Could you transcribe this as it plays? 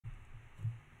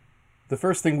The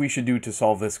first thing we should do to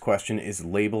solve this question is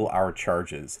label our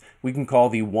charges. We can call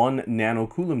the 1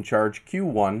 nanocoulomb charge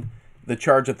Q1, the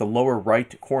charge at the lower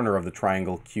right corner of the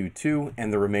triangle Q2,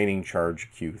 and the remaining charge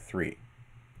Q3.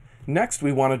 Next,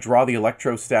 we want to draw the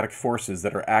electrostatic forces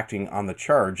that are acting on the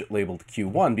charge labeled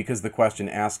Q1 because the question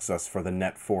asks us for the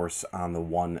net force on the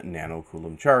 1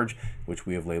 nanocoulomb charge, which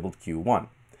we have labeled Q1.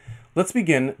 Let's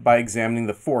begin by examining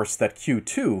the force that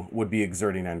Q2 would be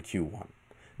exerting on Q1.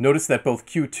 Notice that both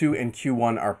Q2 and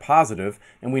Q1 are positive,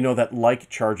 and we know that like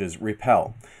charges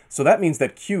repel. So that means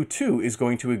that Q2 is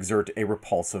going to exert a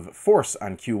repulsive force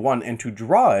on Q1, and to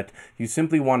draw it, you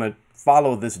simply want to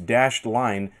follow this dashed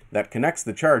line that connects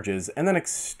the charges, and then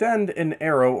extend an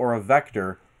arrow or a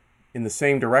vector in the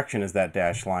same direction as that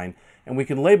dashed line, and we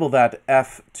can label that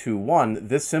F21.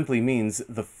 This simply means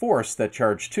the force that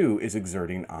charge 2 is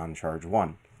exerting on charge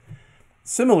 1.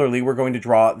 Similarly, we're going to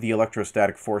draw the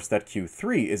electrostatic force that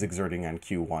Q3 is exerting on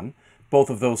Q1.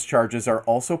 Both of those charges are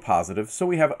also positive, so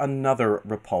we have another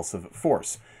repulsive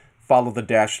force. Follow the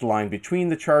dashed line between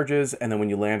the charges, and then when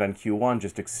you land on Q1,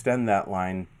 just extend that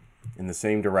line in the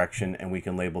same direction, and we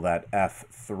can label that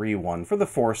F31 for the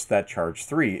force that charge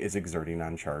 3 is exerting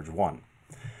on charge 1.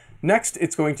 Next,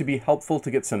 it's going to be helpful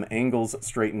to get some angles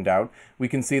straightened out. We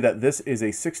can see that this is a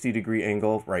 60-degree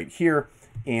angle right here,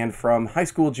 and from high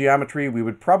school geometry, we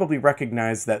would probably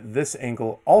recognize that this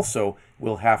angle also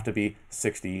will have to be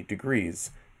 60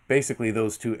 degrees. Basically,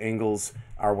 those two angles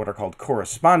are what are called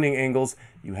corresponding angles.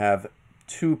 You have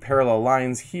two parallel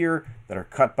lines here that are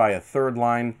cut by a third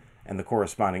line, and the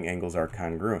corresponding angles are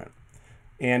congruent.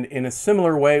 And in a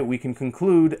similar way, we can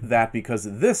conclude that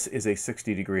because this is a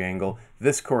 60-degree angle,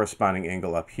 this corresponding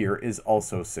angle up here is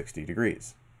also 60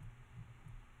 degrees.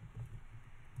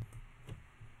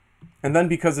 And then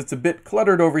because it's a bit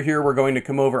cluttered over here, we're going to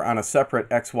come over on a separate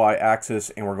XY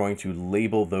axis, and we're going to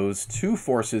label those two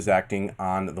forces acting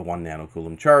on the 1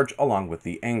 nanocoulomb charge along with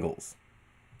the angles.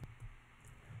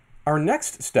 Our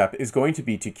next step is going to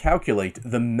be to calculate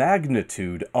the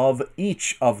magnitude of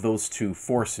each of those two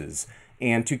forces.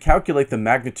 And to calculate the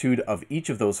magnitude of each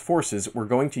of those forces, we're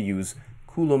going to use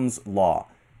Coulomb's law.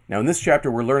 Now in this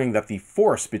chapter, we're learning that the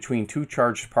force between two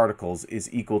charged particles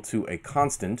is equal to a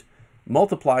constant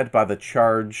multiplied by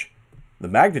the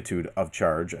magnitude of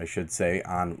charge, I should say,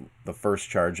 on the first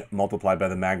charge, multiplied by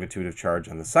the magnitude of charge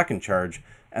on the second charge,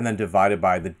 and then divided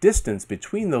by the distance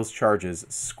between those charges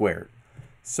squared.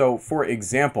 So, for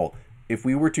example, if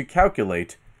we were to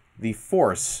calculate the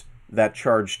force that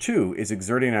charge 2 is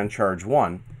exerting on charge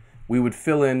 1, we would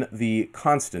fill in the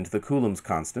constant, the Coulomb's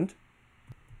constant,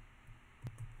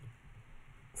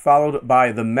 followed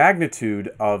by the magnitude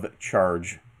of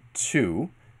charge 2,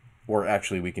 or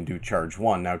actually we can do charge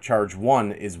 1. Now charge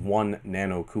 1 is 1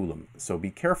 nanocoulomb. So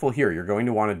be careful here. You're going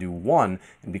to want to do 1,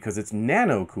 and because it's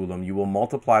nanocoulomb, you will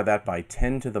multiply that by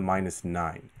 10 to the minus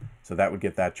 9. So that would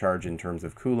get that charge in terms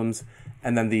of coulombs.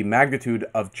 And then the magnitude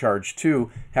of charge 2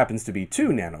 happens to be 2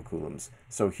 nanocoulombs.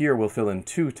 So here we'll fill in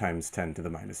 2 times 10 to the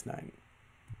minus 9.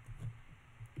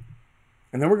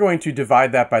 And then we're going to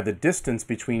divide that by the distance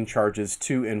between charges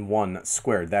 2 and 1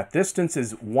 squared. That distance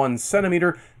is 1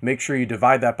 centimeter. Make sure you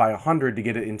divide that by 100 to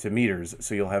get it into meters.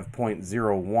 So you'll have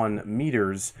 0.01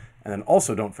 meters. And then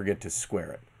also don't forget to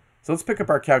square it. So let's pick up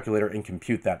our calculator and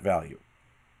compute that value.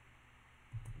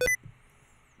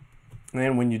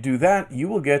 And when you do that, you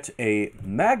will get a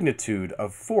magnitude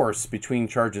of force between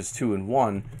charges 2 and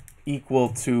 1 equal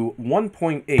to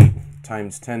 1.8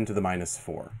 times 10 to the minus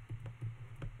 4.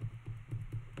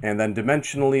 And then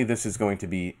dimensionally, this is going to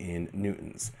be in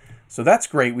newtons. So that's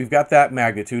great. We've got that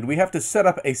magnitude. We have to set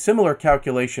up a similar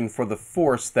calculation for the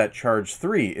force that charge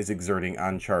 3 is exerting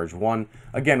on charge 1.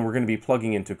 Again, we're going to be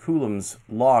plugging into Coulomb's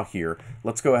law here.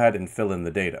 Let's go ahead and fill in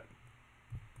the data.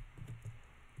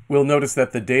 We'll notice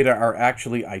that the data are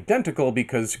actually identical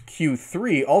because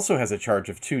Q3 also has a charge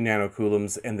of 2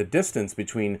 nanocoulombs, and the distance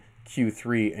between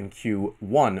Q3 and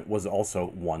Q1 was also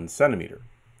 1 centimeter.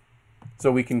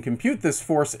 So we can compute this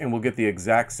force and we'll get the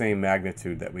exact same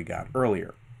magnitude that we got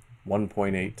earlier,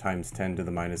 1.8 times 10 to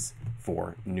the minus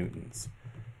 4 newtons.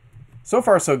 So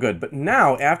far so good, but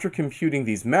now after computing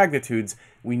these magnitudes,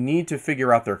 we need to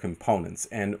figure out their components.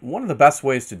 And one of the best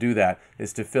ways to do that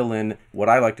is to fill in what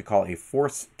I like to call a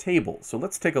force table. So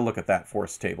let's take a look at that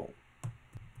force table.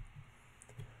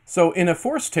 So in a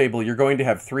force table, you're going to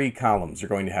have 3 columns. You're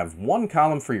going to have one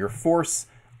column for your force,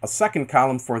 a second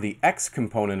column for the x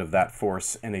component of that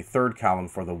force, and a third column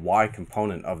for the y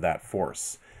component of that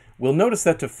force. We'll notice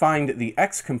that to find the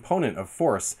x component of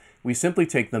force, we simply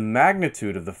take the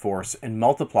magnitude of the force and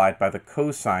multiply it by the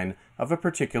cosine of a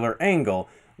particular angle,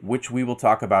 which we will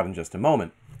talk about in just a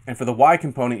moment. And for the y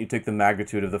component, you take the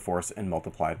magnitude of the force and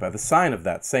multiply it by the sine of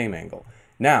that same angle.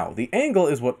 Now, the angle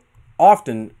is what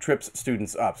often trips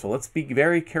students up, so let's be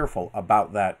very careful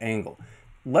about that angle.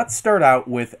 Let's start out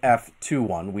with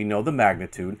F21. We know the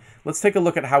magnitude. Let's take a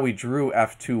look at how we drew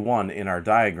F21 in our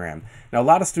diagram. Now, a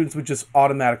lot of students would just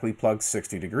automatically plug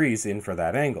 60 degrees in for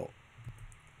that angle.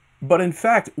 But in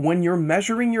fact, when you're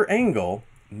measuring your angle,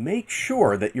 make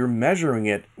sure that you're measuring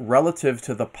it relative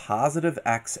to the positive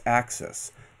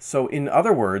x-axis. So in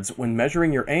other words, when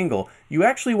measuring your angle, you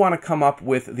actually want to come up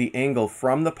with the angle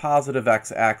from the positive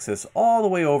x-axis all the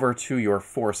way over to your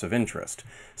force of interest.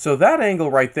 So that angle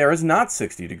right there is not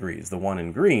 60 degrees, the one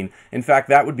in green. In fact,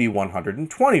 that would be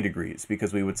 120 degrees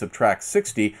because we would subtract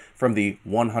 60 from the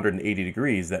 180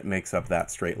 degrees that makes up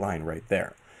that straight line right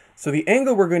there. So the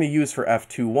angle we're going to use for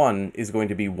F21 is going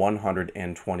to be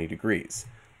 120 degrees.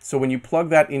 So when you plug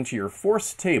that into your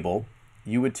force table,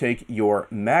 you would take your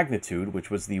magnitude, which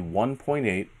was the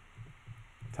 1.8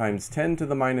 times 10 to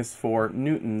the minus 4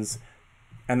 newtons,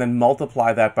 and then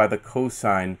multiply that by the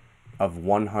cosine of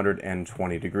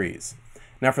 120 degrees.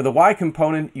 Now for the y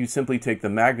component, you simply take the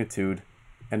magnitude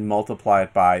and multiply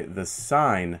it by the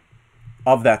sine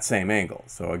of that same angle.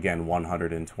 So again,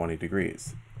 120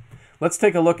 degrees. Let's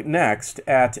take a look next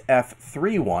at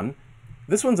F31.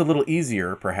 This one's a little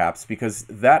easier, perhaps, because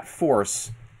that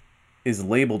force is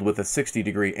labeled with a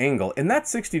 60-degree angle, and that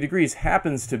 60 degrees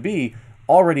happens to be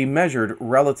already measured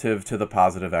relative to the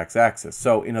positive x-axis.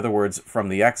 So, in other words, from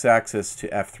the x-axis to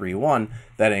F31,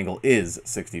 that angle is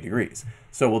 60 degrees.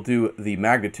 So we'll do the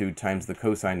magnitude times the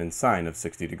cosine and sine of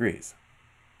 60 degrees.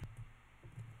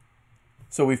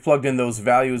 So we've plugged in those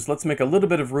values. Let's make a little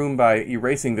bit of room by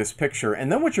erasing this picture,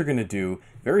 and then what you're going to do,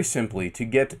 very simply, to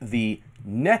get the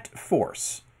net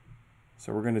force,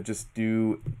 so we're going to just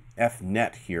do F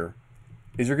net here,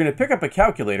 is you're going to pick up a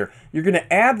calculator, you're going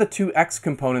to add the two x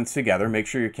components together, make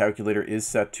sure your calculator is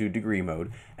set to degree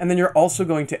mode, and then you're also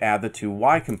going to add the two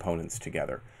y components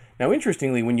together. Now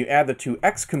interestingly, when you add the two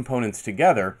x components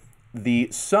together, the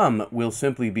sum will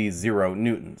simply be 0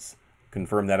 newtons.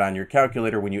 Confirm that on your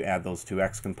calculator when you add those two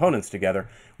x components together.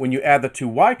 When you add the two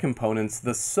y components,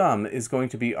 the sum is going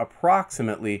to be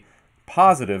approximately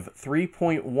positive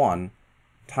 3.1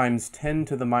 times 10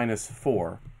 to the minus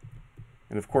 4.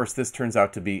 And of course, this turns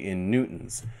out to be in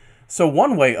newtons. So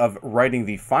one way of writing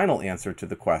the final answer to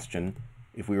the question,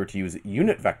 if we were to use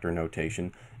unit vector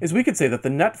notation, is we could say that the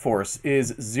net force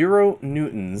is 0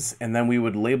 newtons, and then we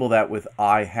would label that with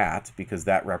I hat, because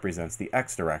that represents the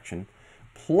x direction,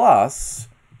 plus,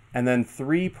 and then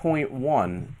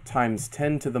 3.1 times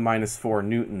 10 to the minus 4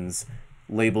 newtons,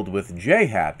 labeled with j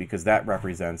hat, because that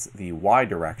represents the y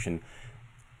direction.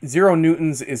 0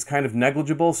 newtons is kind of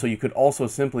negligible, so you could also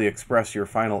simply express your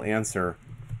final answer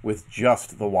with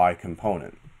just the y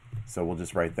component. So we'll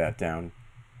just write that down.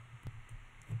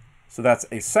 So that's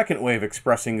a second way of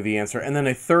expressing the answer. And then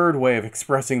a third way of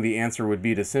expressing the answer would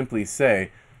be to simply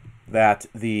say that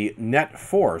the net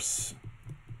force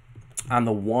on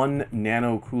the 1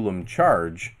 nanocoulomb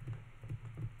charge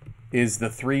is the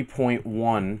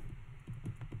 3.1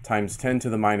 times 10 to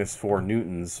the minus 4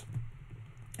 newtons.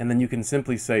 And then you can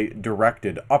simply say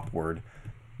directed upward.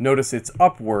 Notice it's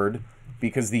upward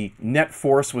because the net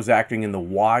force was acting in the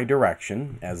y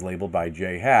direction, as labeled by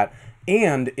j hat,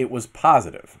 and it was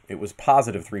positive. It was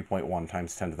positive 3.1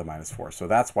 times 10 to the minus 4. So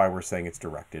that's why we're saying it's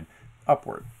directed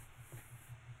upward.